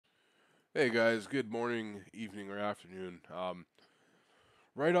Hey guys, good morning, evening, or afternoon.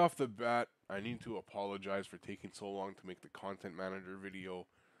 Right off the bat, I need to apologize for taking so long to make the content manager video.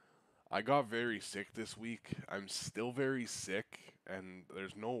 I got very sick this week. I'm still very sick, and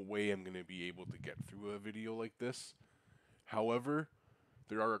there's no way I'm going to be able to get through a video like this. However,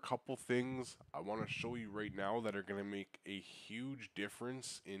 there are a couple things I want to show you right now that are going to make a huge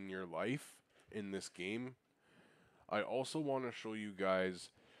difference in your life in this game. I also want to show you guys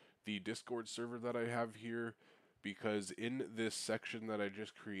the Discord server that I have here because in this section that I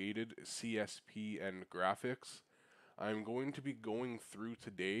just created, CSP and graphics, I'm going to be going through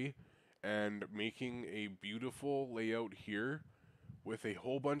today and making a beautiful layout here with a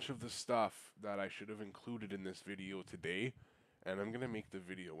whole bunch of the stuff that I should have included in this video today. And I'm going to make the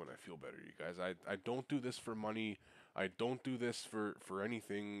video when I feel better, you guys. I don't do this for money. I don't do this for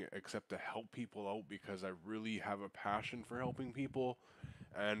anything except to help people out because I really have a passion for helping people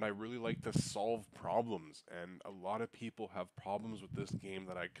and I really like to solve problems. And a lot of people have problems with this game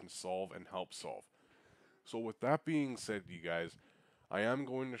that I can solve and help solve. So with that being said, you guys, I am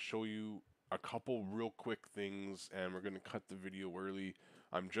going to show you a couple real quick things and we're going to cut the video early.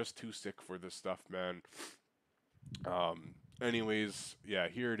 I'm just too sick for this stuff, man. Anyways, yeah,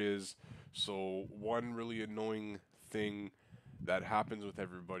 here it is. So one really annoying thing that happens with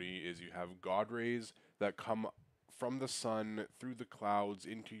everybody is you have God rays that come from the sun through the clouds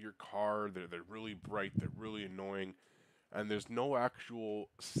into your car. They're really bright, they're really annoying, and there's no actual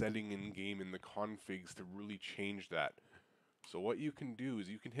setting in game in the configs to really change that. So what you can do is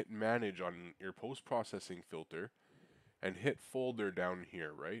you can hit manage on your post-processing filter and hit folder down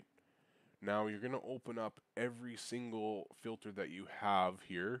here, right? Now you're going to open up every single filter that you have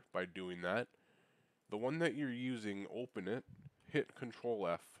here by doing that. The one that you're using, open it, hit Control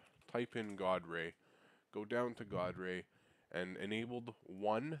F, type in Godray, go down to Godray, and enabled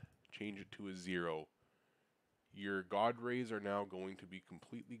 1, change it to a 0. Your God rays are now going to be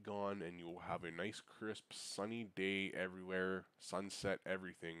completely gone and you will have a nice crisp sunny day everywhere, sunset,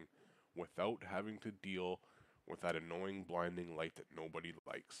 everything, without having to deal with that annoying blinding light that nobody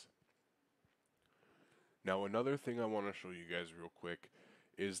likes. Now another thing I want to show you guys real quick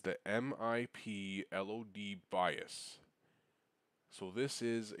is the MIP LOD bias. So this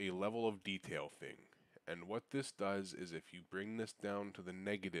is a level of detail thing. And what this does is if you bring this down to the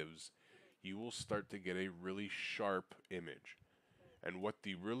negatives, you will start to get a really sharp image. And what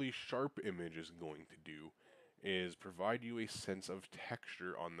the really sharp image is going to do is provide you a sense of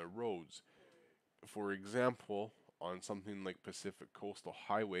texture on the roads. For example, on something like Pacific Coastal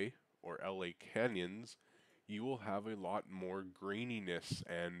Highway or LA Canyons, you will have a lot more graininess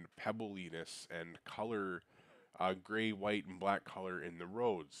and pebbliness and color, gray, white, and black color in the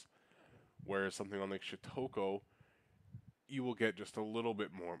roads. Whereas something on Lake Chautauqua, you will get just a little bit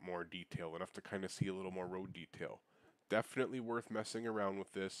more detail, enough to kind of see a little more road detail. Definitely worth messing around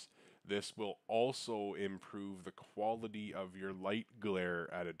with this. This will also improve the quality of your light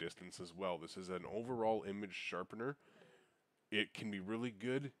glare at a distance as well. This is an overall image sharpener. It can be really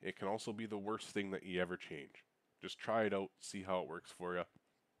good. It can also be the worst thing that you ever change. Just try it out, see how it works for you.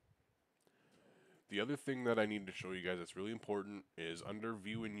 The other thing that I need to show you guys that's really important is under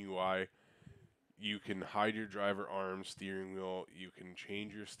View and UI, you can hide your driver arm, steering wheel. You can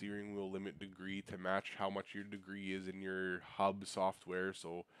change your steering wheel limit degree to match how much your degree is in your hub software.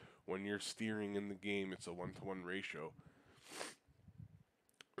 So when you're steering in the game, it's a 1-to-1 ratio.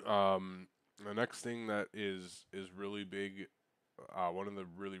 The next thing that is really big, one of the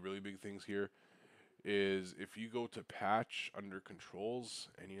really big things here is if you go to patch under controls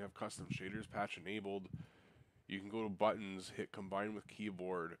and you have custom shaders patch enabled, you can go to buttons, hit combine with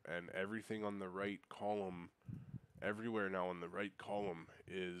keyboard, and everything on the right column, everywhere now on the right column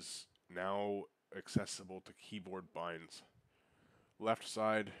is now accessible to keyboard binds. Left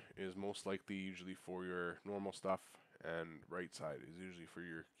side is most likely usually for your normal stuff, and right side is usually for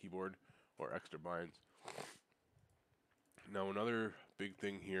your keyboard or extra binds. Now another big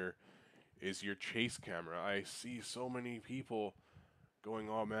thing here is your chase camera. I see so many people going,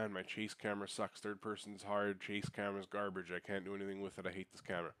 oh man, my chase camera sucks, third person's hard, chase camera's garbage, I can't do anything with it, I hate this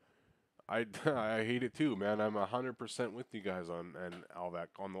camera. I hate it too, man. I'm 100% with you guys on and all that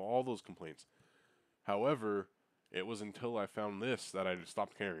on all those complaints. However, it was until I found this that I just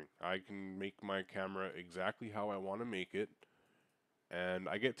stopped caring. I can make my camera exactly how I want to make it, and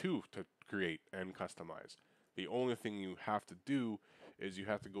I get two to create and customize. The only thing you have to do is you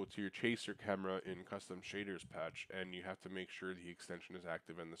have to go to your chaser camera in custom shaders patch, and you have to make sure the extension is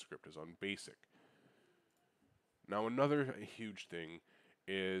active and the script is on basic. Now another huge thing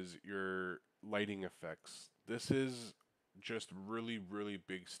is your lighting effects. This is just really, really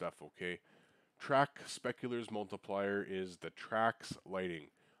big stuff, okay? Track specular's multiplier is the track's lighting.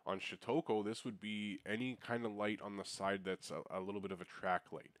 On Shotoko, this would be any kind of light on the side that's a little bit of a track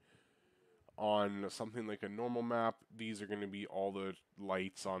light. On something like a normal map, these are going to be all the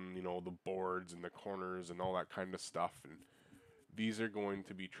lights on, the boards and the corners and all that kind of stuff. And these are going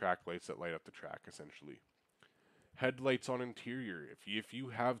to be track lights that light up the track, essentially. Headlights on interior. If you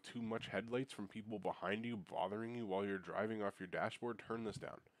have too much headlights from people behind you bothering you while you're driving off your dashboard, turn this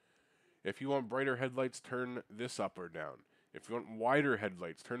down. If you want brighter headlights, turn this up or down. If you want wider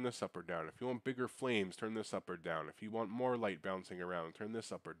headlights, turn this up or down. If you want bigger flames, turn this up or down. If you want more light bouncing around, turn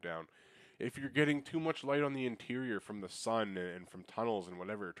this up or down. If you're getting too much light on the interior from the sun and from tunnels and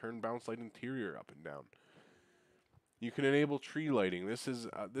whatever, turn bounce light interior up and down. You can enable tree lighting.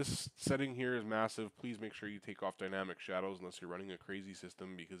 This setting here is massive. Please make sure you take off dynamic shadows unless you're running a crazy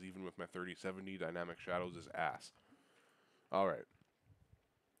system, because even with my 3070, dynamic shadows is ass. All right.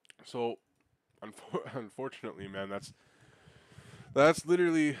 So, unfortunately, man, that's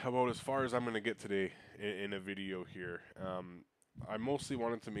literally about as far as I'm gonna get today in a video here. I mostly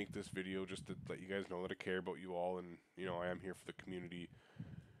wanted to make this video just to let you guys know that I care about you all, and I am here for the community.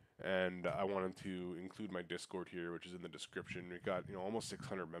 And I wanted to include my Discord here, which is in the description. We've got almost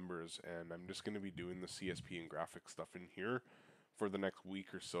 600 members, and I'm just going to be doing the CSP and graphics stuff in here for the next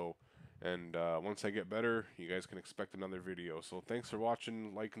week or so. And once I get better, you guys can expect another video. So thanks for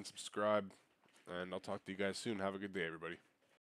watching, like and subscribe, and I'll talk to you guys soon. Have a good day, everybody.